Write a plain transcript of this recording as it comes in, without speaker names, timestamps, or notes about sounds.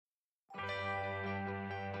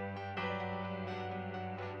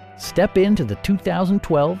Step into the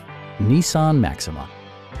 2012 Nissan Maxima.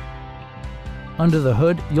 Under the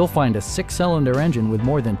hood, you'll find a 6-cylinder engine with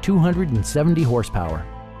more than 270 horsepower.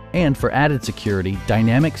 And for added security,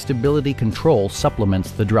 dynamic stability control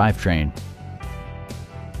supplements the drivetrain.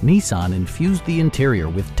 Nissan infused the interior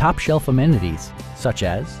with top-shelf amenities such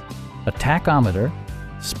as a tachometer,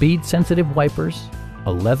 speed-sensitive wipers,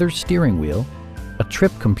 a leather steering wheel, a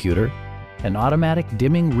trip computer, an automatic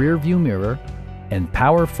dimming rear-view mirror, and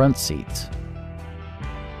power front seats.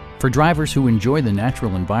 For drivers who enjoy the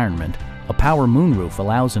natural environment, a power moonroof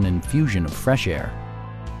allows an infusion of fresh air.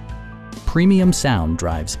 Premium sound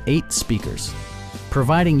drives 8 speakers,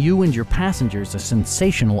 providing you and your passengers a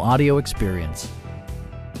sensational audio experience.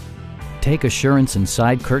 Take assurance in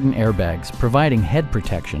side curtain airbags, providing head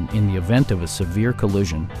protection in the event of a severe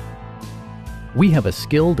collision. We have a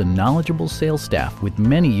skilled and knowledgeable sales staff with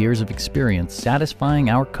many years of experience satisfying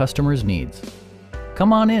our customers' needs.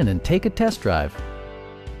 Come on in and take a test drive.